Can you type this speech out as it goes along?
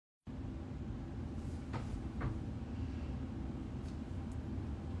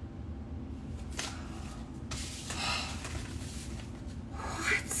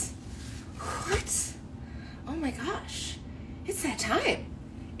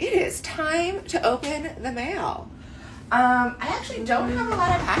it is time to open the mail. I actually don't have a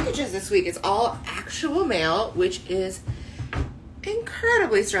lot of packages this week. It's all actual mail, which is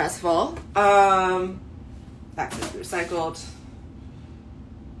incredibly stressful. Back to recycled.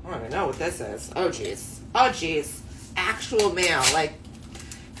 I don't even know what this is. Oh, jeez. Oh, jeez. Actual mail. Like,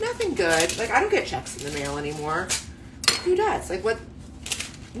 nothing good. Like, I don't get checks in the mail anymore. Who does? Like, what?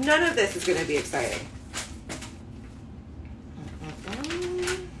 None of this is going to be exciting.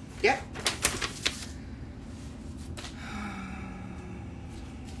 Yep.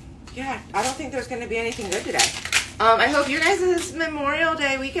 Yeah, I don't think there's going to be anything good today. I hope your guys' Memorial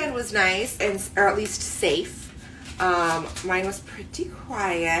Day weekend was nice, or at least safe. Mine was pretty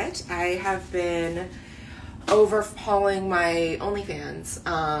quiet. I have been overhauling my OnlyFans.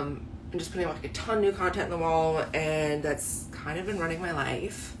 I'm just putting like a ton of new content in the wall, and that's kind of been running my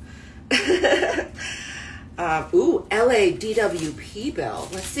life. Ooh, LA DWP bill.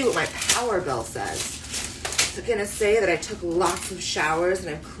 Let's see what my power bill says. Is it gonna say that I took lots of showers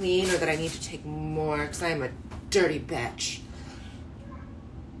and I'm clean, or that I need to take more because I'm a dirty bitch?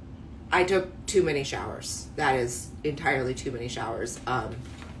 I took too many showers. That is entirely too many showers.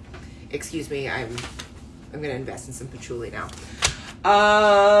 Excuse me, I'm gonna invest in some patchouli now.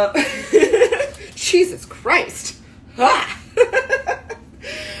 Jesus Christ.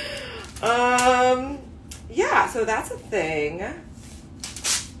 Yeah, so that's a thing.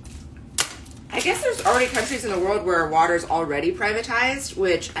 I guess there's already countries in the world where water's already privatized,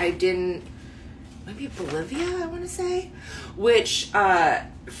 which I didn't, maybe Bolivia, I want to say, which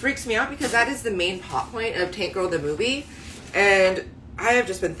freaks me out because that is the main plot point of Tank Girl the movie, and I have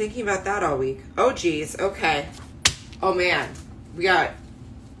just been thinking about that all week. Oh, geez, okay. Oh, man. We got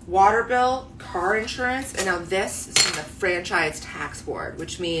water bill, car insurance, and now this is from the Franchise Tax Board,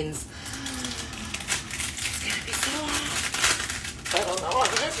 which means it's going to be so hard. I don't know how I'm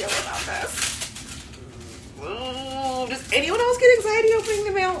going to feel about this. Does anyone else get anxiety opening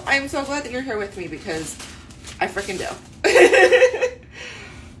the mail? I'm so glad that you're here with me because I freaking do.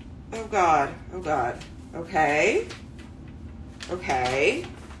 Oh, God. Oh, God. Okay. Okay.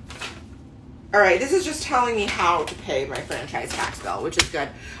 All right, this is just telling me how to pay my franchise tax bill, which is good.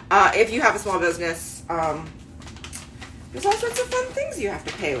 If you have a small business, there's all sorts of fun things you have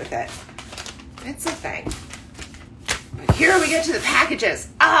to pay with it. It's a thing. But here we get to the packages.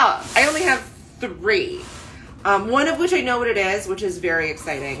 I only have 3. One of which I know what it is, which is very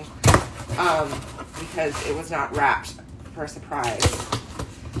exciting, because it was not wrapped for a surprise.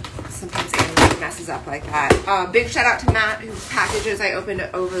 Sometimes Amazon messes up like that. Big shout out to Matt, whose packages I opened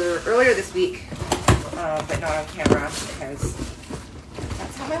earlier this week, but not on camera because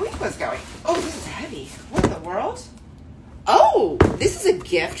that's how my week was going. Oh, this is heavy. What in the world? Oh, this is a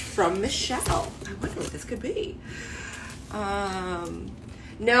gift from Michelle. I wonder what this could be.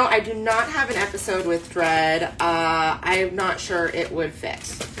 No, I do not have an episode with Dread. I'm not sure it would fit,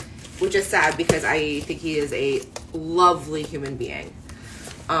 which is sad because I think he is a lovely human being.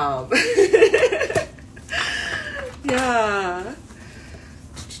 Yeah.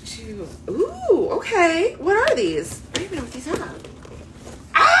 Ooh, okay. What are these? I don't even know what these are.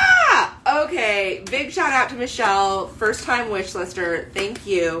 Okay. Big shout out to Michelle, first time wish lister. Thank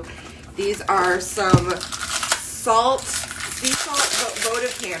you. These are some sea salt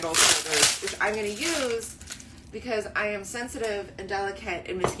votive candle holders, which I'm going to use because I am sensitive and delicate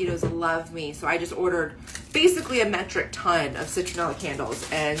and mosquitoes love me. So I just ordered basically a metric ton of citronella candles.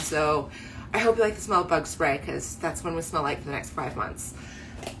 And so I hope you like the smell of bug spray because that's what we smell like for the next 5 months.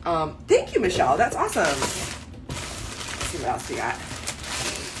 Thank you, Michelle. That's awesome. Let's see what else we got.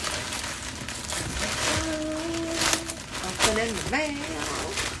 Opening the mail.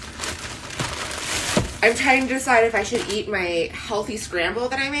 I'm trying to decide if I should eat my healthy scramble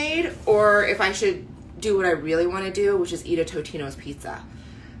that I made or if I should do what I really want to do, which is eat a Totino's pizza.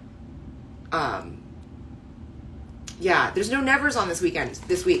 Yeah, there's no Nevers on this week.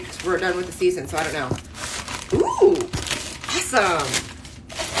 We're done with the season, so I don't know. Ooh, awesome.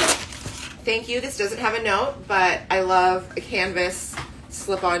 Thank you. This doesn't have a note, but I love a canvas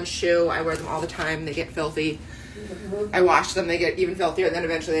slip-on shoe. I wear them all the time. They get filthy. I wash them. They get even filthier, and then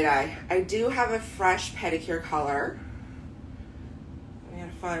eventually they die. I do have a fresh pedicure color. I had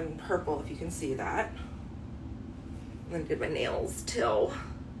a fun purple, if you can see that. And then I did my nails, too.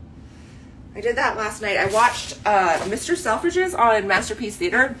 I did that last night. I watched Mr. Selfridge's on Masterpiece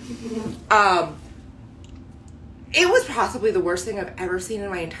Theater. It was possibly the worst thing I've ever seen in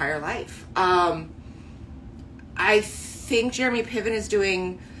my entire life. I think Jeremy Piven is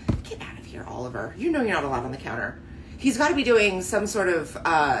doing... Get out of here, Oliver. You know you're not allowed on the counter. He's got to be doing some sort of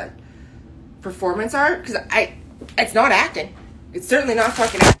performance art, because it's not acting. It's certainly not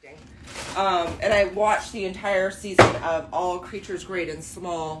fucking acting. And I watched the entire season of All Creatures Great and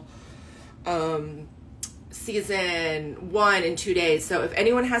Small, season 1 in 2 days. So if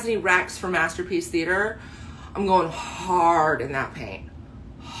anyone has any recs for Masterpiece Theater, I'm going hard in that paint.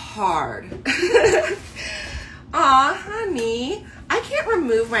 Hard. Aw, honey. I can't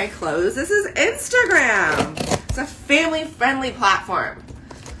remove my clothes. This is Instagram. It's a family-friendly platform.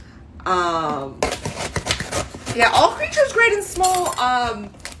 Yeah, All Creatures Great and Small,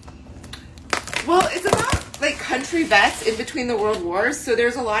 well, it's about, like, country vets in between the world wars, so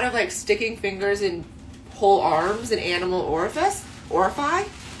there's a lot of, like, sticking fingers in whole arms and animal orify.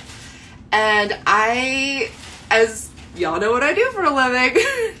 And as y'all know what I do for a living,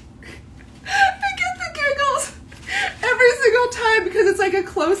 I get the giggles every single time because it's like a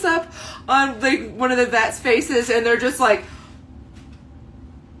close-up on, like, one of the vets' faces, and they're just like,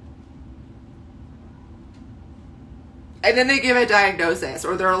 and then they give a diagnosis,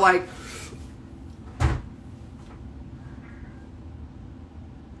 or they're like,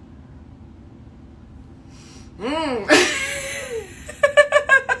 and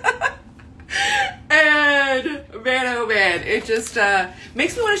man, oh man, it just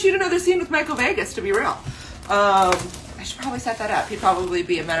makes me want to shoot another scene with Michael Vegas, to be real. I should probably set that up. He'd probably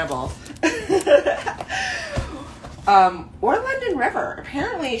be amenable. Or London River.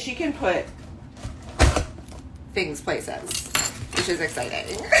 Apparently she can put things places, which is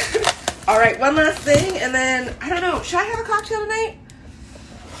exciting. All right, one last thing, and then, I don't know, should I have a cocktail tonight?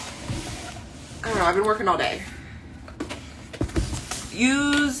 I don't know, I've been working all day.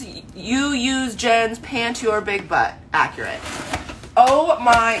 Use Jen's Pant Your Big Butt. Accurate. Oh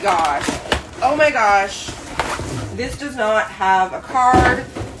my gosh. Oh my gosh. This does not have a card,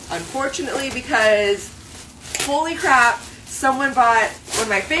 unfortunately, because holy crap, someone bought one of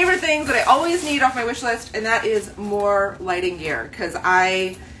my favorite things that I always need off my wish list, and that is more lighting gear, because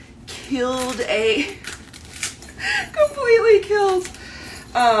I completely killed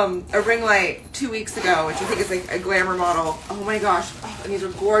a ring light 2 weeks ago, which I think is like a glamour model. Oh my gosh. Oh, and these are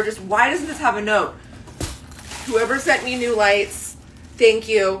gorgeous. Why doesn't this have a note? Whoever sent me new lights, thank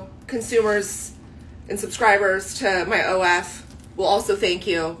you. Consumers and subscribers to my OF will also thank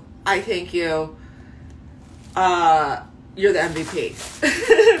you. I thank you. You're the MVP.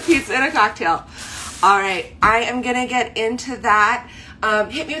 Pizza and a cocktail. All right. I am going to get into that.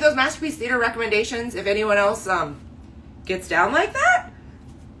 Hit me with those Masterpiece Theater recommendations if anyone else gets down like that.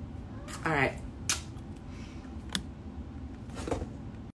 All right.